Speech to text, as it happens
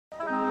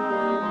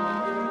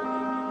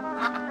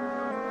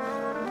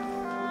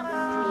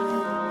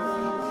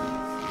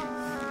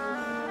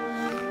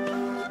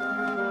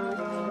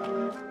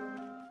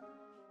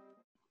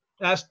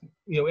asked,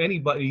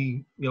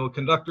 anybody, a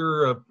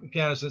conductor, a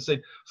pianist, and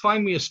say,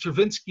 find me a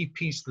Stravinsky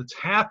piece that's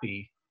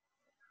happy.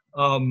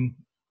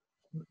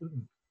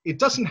 It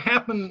doesn't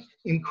happen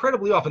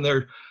incredibly often. There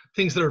are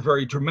things that are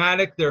very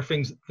dramatic. There are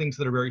things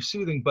that are very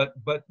soothing.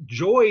 But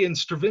joy in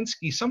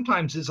Stravinsky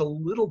sometimes is a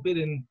little bit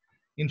in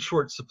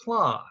short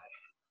supply.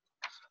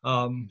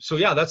 So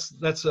yeah,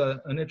 that's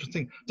an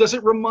interesting. Does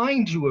it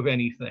remind you of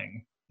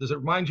anything? Does it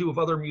remind you of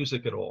other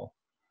music at all?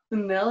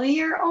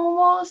 Familiar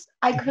almost.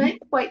 I couldn't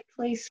quite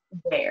place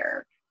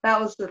where. That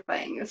was the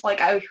thing. It's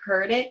like I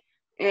heard it,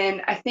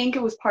 and I think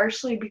it was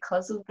partially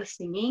because of the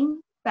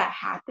singing that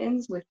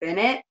happens within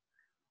it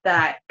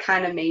that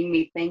kind of made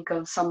me think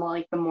of some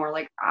like the more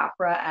like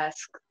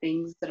opera-esque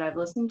things that I've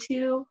listened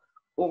to,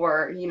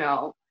 or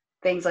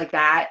things like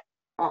that.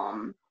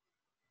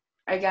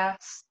 I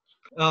guess.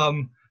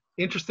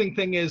 Interesting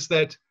thing is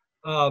that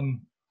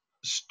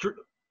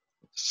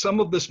some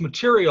of this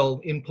material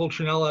in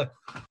Pulcinella,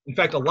 in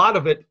fact, a lot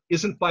of it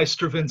isn't by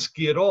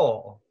Stravinsky at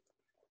all.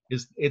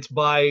 It's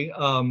by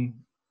some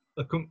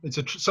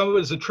of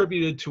it is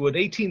attributed to an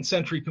 18th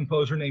century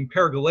composer named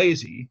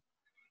Pergolesi,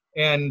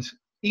 and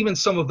even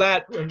some of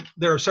that,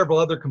 there are several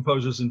other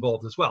composers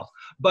involved as well.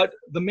 But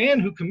the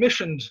man who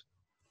commissioned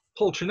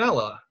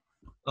Pulcinella,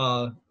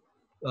 a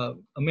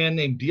man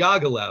named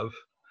Diaghilev,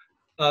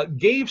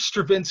 gave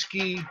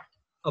Stravinsky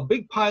a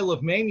big pile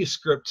of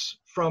manuscripts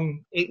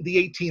from the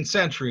 18th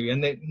century,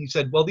 and he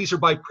said, "Well, these are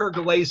by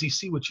Pergolesi.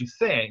 See what you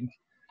think.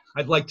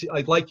 I'd like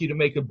you to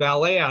make a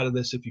ballet out of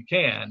this if you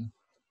can."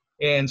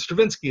 And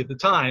Stravinsky at the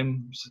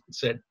time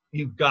said,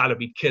 "You've got to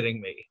be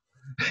kidding me."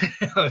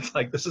 It's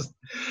like, this is,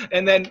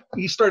 and then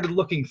he started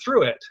looking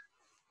through it,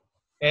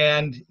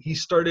 and he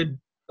started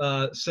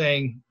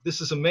saying,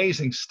 "This is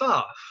amazing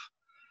stuff."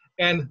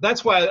 And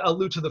that's why I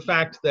allude to the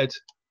fact that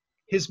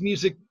his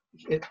music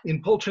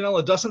in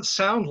Pulcinella doesn't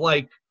sound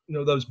like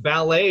those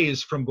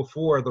ballets from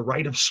before, The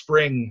Rite of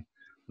Spring,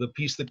 the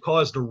piece that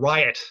caused a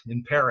riot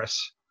in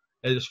Paris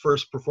at his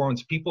first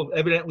performance. People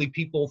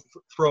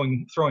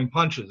throwing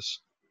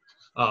punches.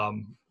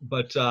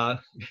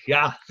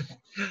 Yeah,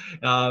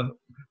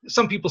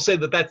 some people say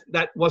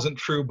that wasn't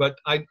true, but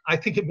I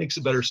think it makes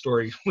a better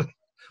story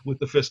with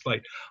the fist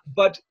fight.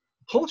 But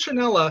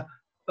Pulcinella,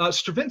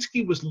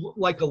 Stravinsky was,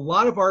 like a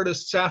lot of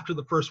artists after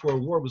the First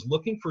World War, was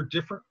looking for a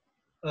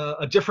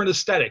different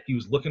aesthetic. He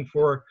was looking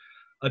for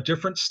a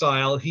different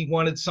style. He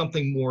wanted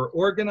something more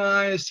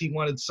organized. He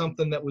wanted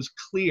something that was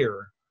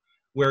clear,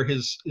 where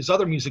his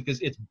other music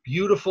it's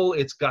beautiful.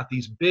 It's got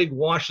these big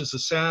washes of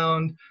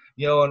sound,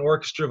 an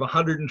orchestra of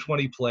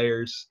 120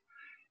 players.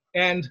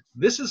 And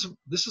this is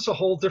a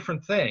whole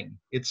different thing.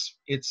 It's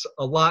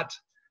a lot,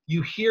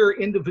 you hear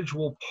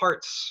individual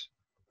parts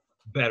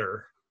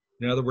better.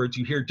 In other words,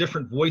 you hear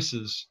different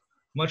voices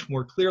much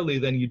more clearly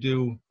than you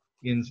do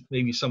in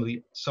maybe some of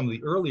the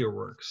earlier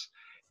works.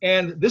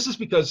 And this is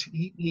because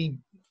he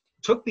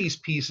took these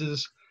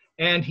pieces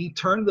and he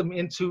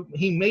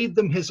made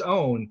them his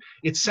own.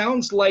 It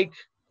sounds like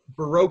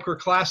Baroque or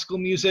classical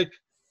music,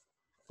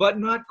 but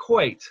not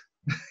quite.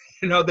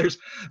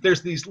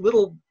 There's these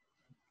little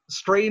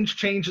strange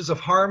changes of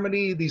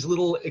harmony, these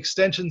little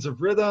extensions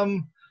of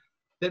rhythm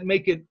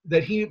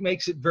that he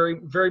makes it very,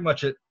 very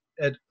much at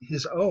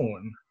his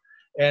own.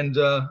 And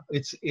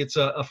it's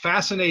a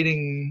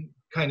fascinating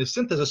kind of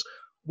synthesis,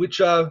 which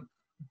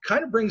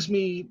kind of brings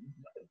me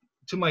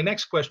to my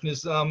next question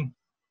is, do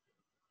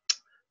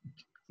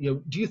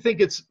you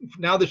think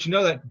now that you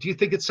know that, do you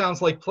think it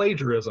sounds like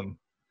plagiarism?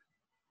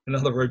 In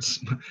other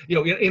words,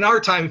 in our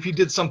time, if you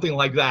did something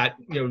like that,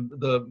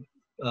 the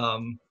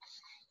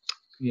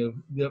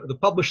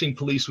publishing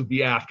police would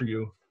be after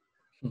you.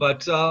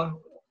 But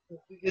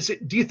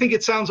do you think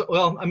it sounds,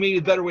 well, I mean,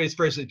 a better way to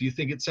phrase it, do you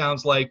think it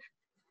sounds like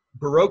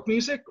Baroque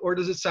music, or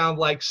does it sound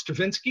like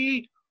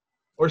Stravinsky,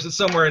 or is it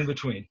somewhere in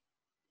between?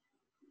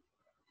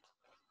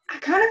 I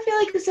kind of feel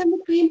like it's in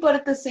between, but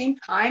at the same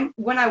time,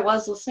 when I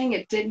was listening,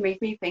 it did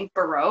make me think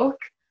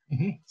Baroque.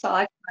 Mm-hmm. So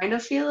I kind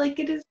of feel like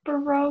it is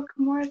Baroque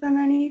more than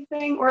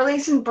anything, or at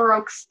least in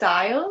Baroque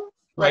style,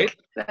 right?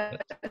 Like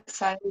the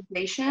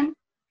stylization.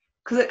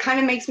 Because it kind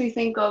of makes me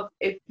think of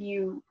if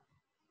you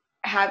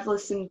have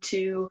listened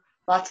to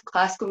lots of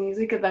classical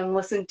music and then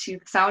listened to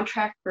the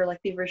soundtrack for like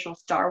the original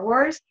Star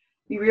Wars,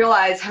 you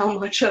realize how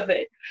much of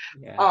it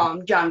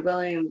John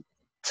Williams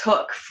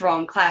took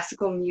from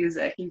classical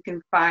music. You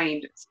can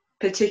find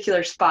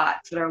particular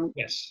spots that are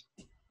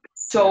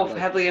so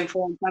heavily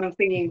influenced. I'm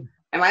thinking,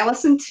 am I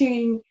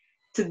listening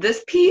to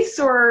this piece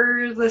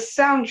or the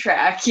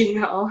soundtrack,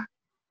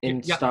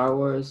 In Star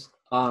Wars,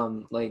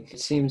 it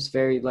seems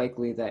very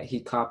likely that he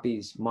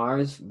copies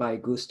Mars by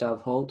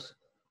Gustav Holt.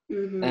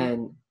 Mm-hmm.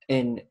 And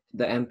in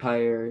The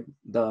Empire,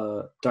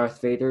 the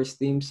Darth Vader's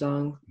theme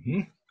song.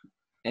 Mm-hmm.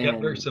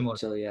 And very similar.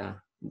 So yeah,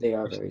 they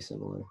are very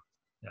similar.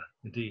 Yeah,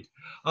 indeed.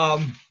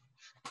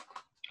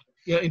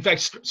 In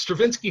fact,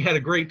 Stravinsky had a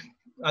great,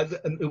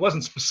 it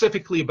wasn't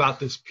specifically about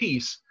this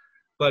piece,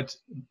 but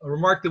a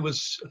remark that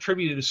was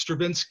attributed to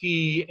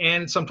Stravinsky,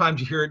 and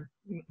sometimes you hear it,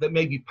 that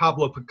maybe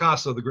Pablo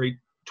Picasso, the great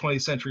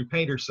 20th century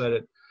painter, said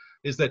it,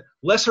 is that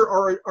lesser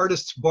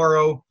artists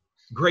borrow,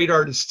 great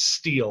artists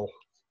steal.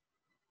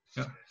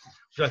 Yeah.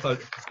 Which I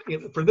thought,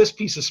 for this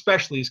piece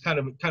especially, is kind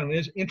of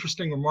an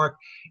interesting remark,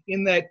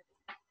 in that,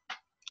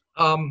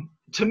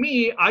 to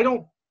me,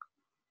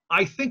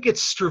 I think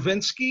it's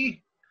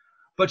Stravinsky,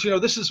 but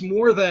this is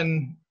more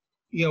than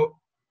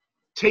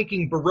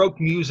taking Baroque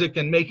music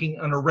and making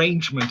an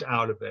arrangement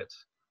out of it.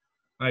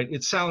 Right?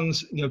 It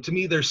sounds, to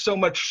me, there's so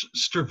much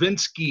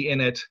Stravinsky in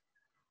it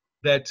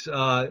that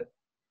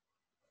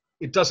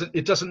it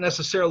doesn't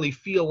necessarily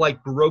feel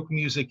like Baroque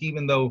music,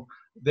 even though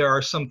there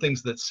are some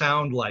things that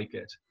sound like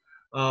it.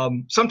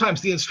 Sometimes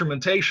the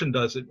instrumentation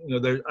does it.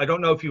 I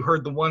don't know if you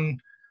heard the one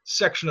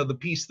section of the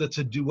piece that's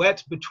a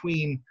duet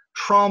between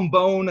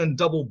trombone and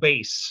double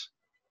bass.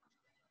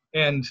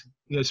 And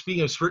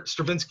speaking of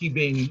Stravinsky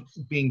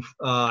being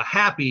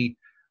happy,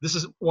 this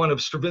is one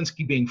of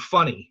Stravinsky being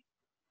funny,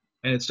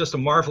 and it's just a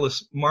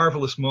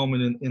marvelous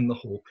moment in the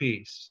whole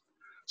piece.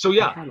 So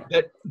yeah,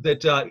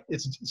 that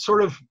it's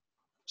sort of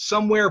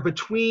somewhere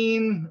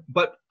between,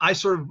 but I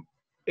sort of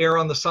err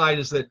on the side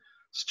is that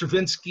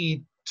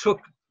Stravinsky took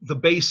the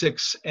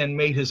basics and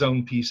made his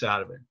own piece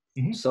out of it.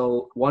 Mm-hmm.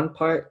 So one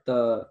part,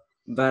 the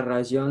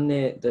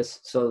variazione, the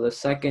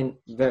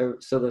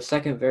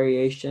second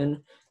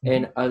variation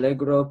in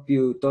Allegro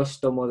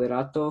piuttosto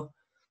moderato,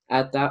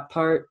 at that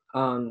part,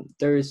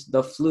 there's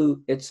the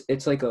flute.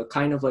 It's like a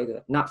kind of like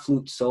not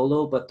flute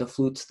solo, but the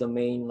flute's the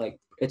main, like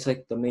it's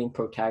like the main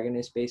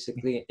protagonist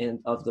basically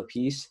of the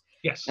piece.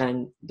 Yes.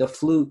 And the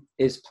flute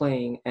is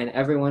playing, and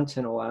every once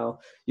in a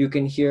while you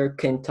can hear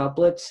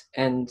quintuplets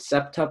and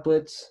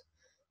septuplets,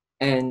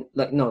 and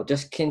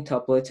just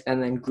quintuplets,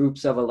 and then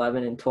groups of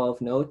 11 and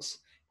 12 notes.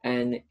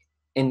 And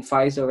in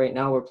FISA right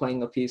now, we're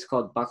playing a piece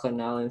called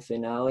Bacchanal and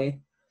Finale.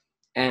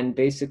 And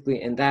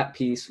basically in that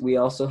piece, we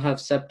also have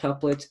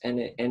septuplets, and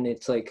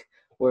it's like,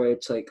 where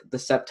it's like the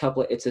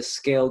septuplet, it's a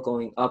scale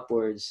going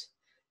upwards,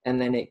 and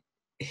then it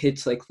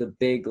hits like the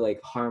big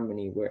like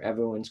harmony where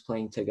everyone's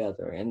playing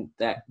together. And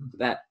that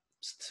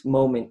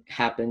moment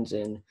happens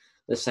in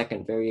the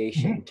second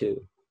variation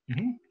too.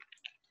 Mm-hmm.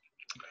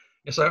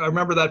 Yes, I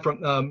remember that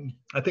from,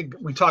 I think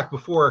we talked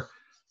before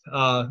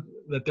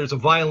that there's a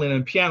violin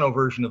and piano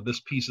version of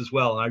this piece as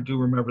well. And I do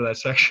remember that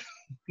section.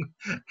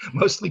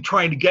 Mostly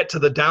trying to get to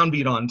the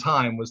downbeat on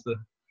time was the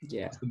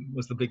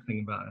big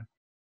thing about it.